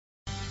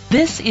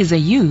This is a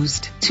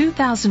used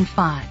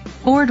 2005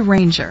 Ford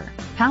Ranger,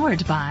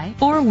 powered by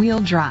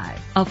four-wheel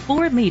drive, a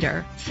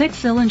 4-liter,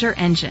 6-cylinder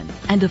engine,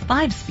 and a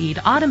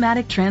 5-speed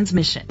automatic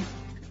transmission.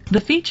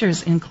 The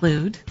features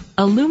include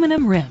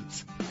aluminum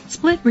rims,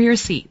 split rear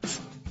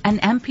seats, an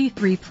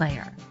MP3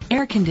 player,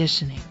 air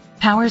conditioning,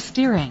 power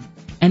steering,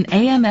 an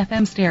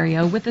AM/FM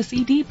stereo with a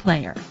CD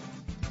player.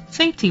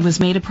 Safety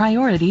was made a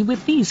priority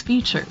with these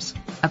features: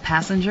 a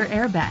passenger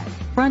airbag,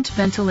 front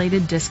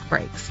ventilated disc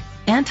brakes,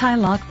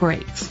 anti-lock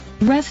brakes.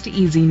 Rest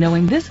easy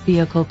knowing this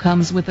vehicle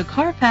comes with a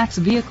Carfax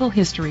Vehicle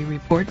History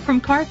Report from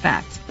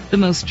Carfax, the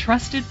most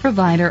trusted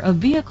provider of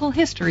vehicle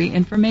history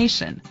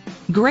information.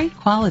 Great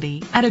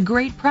quality at a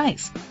great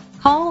price.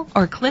 Call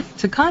or click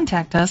to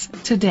contact us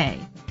today.